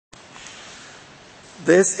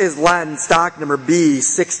This is Lenz stock number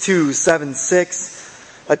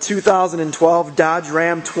B6276, a 2012 Dodge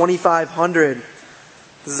Ram 2500.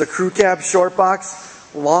 This is a crew cab short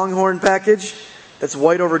box Longhorn package that's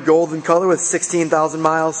white over gold in color with 16,000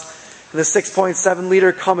 miles and a 6.7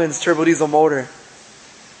 liter Cummins turbo diesel motor.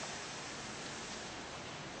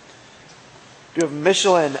 You have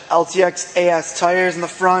Michelin LTX AS tires in the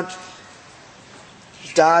front,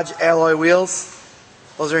 Dodge alloy wheels.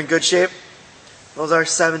 Those are in good shape. Those are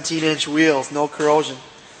 17-inch wheels, no corrosion.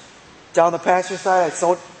 Down the passenger side,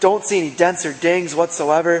 I don't see any dents or dings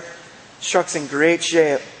whatsoever. This truck's in great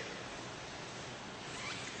shape.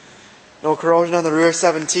 No corrosion on the rear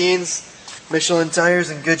 17s. Michelin tires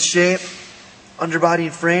in good shape. Underbody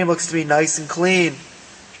and frame looks to be nice and clean.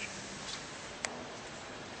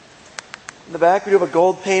 In the back, we do have a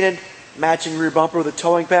gold painted matching rear bumper with a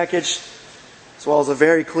towing package, as well as a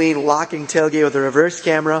very clean locking tailgate with a reverse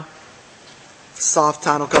camera. Soft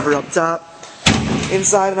tonneau cover up top.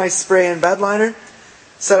 Inside, a nice spray-in bed liner,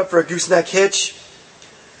 set up for a gooseneck hitch,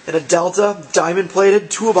 and a Delta diamond-plated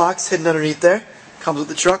toolbox hidden underneath there. Comes with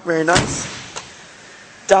the truck, very nice.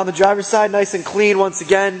 Down the driver's side, nice and clean once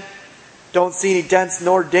again. Don't see any dents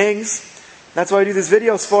nor dings. That's why I do these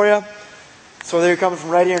videos for you. So whether you're coming from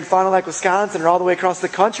right here in Fond Du Lac, Wisconsin, or all the way across the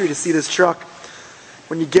country to see this truck,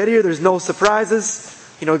 when you get here, there's no surprises.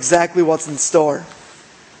 You know exactly what's in store.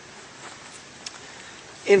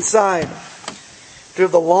 Inside, we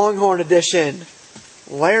have the Longhorn edition.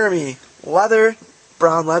 Laramie leather,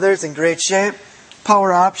 brown leather's in great shape.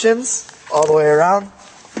 Power options all the way around.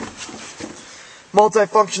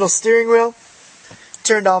 Multifunctional steering wheel.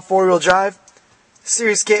 Turned off 4-wheel drive.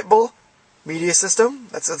 Series capable media system.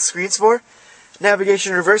 That's what the screen's for.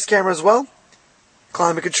 Navigation and reverse camera as well.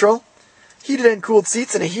 Climate control. Heated and cooled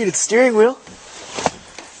seats and a heated steering wheel.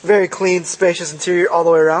 Very clean, spacious interior all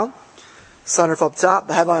the way around. Sunroof up top.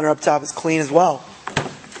 The headliner up top is clean as well.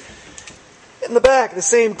 In the back, the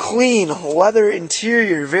same clean leather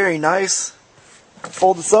interior. Very nice.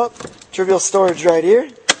 Fold this up. Trivial storage right here.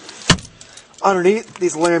 Underneath,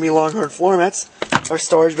 these Laramie Longhorn floor mats are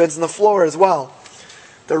storage bins in the floor as well.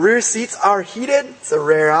 The rear seats are heated. It's a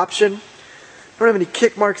rare option. Don't have any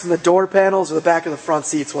kick marks in the door panels or the back of the front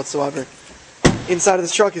seats whatsoever. Inside of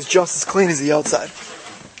this truck is just as clean as the outside.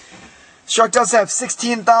 This truck does have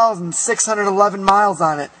 16,611 miles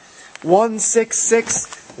on it.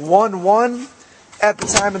 16611 at the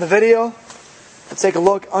time of the video. Let's take a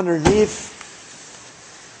look underneath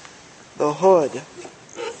the hood.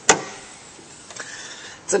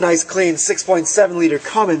 It's a nice clean 6.7 liter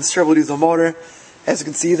Cummins turbo diesel motor. As you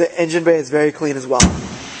can see, the engine bay is very clean as well.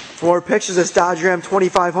 For more pictures of this Dodge Ram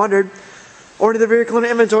 2500 or any other vehicle in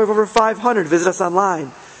inventory of over 500, visit us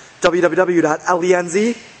online,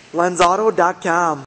 www.lenzauto.com.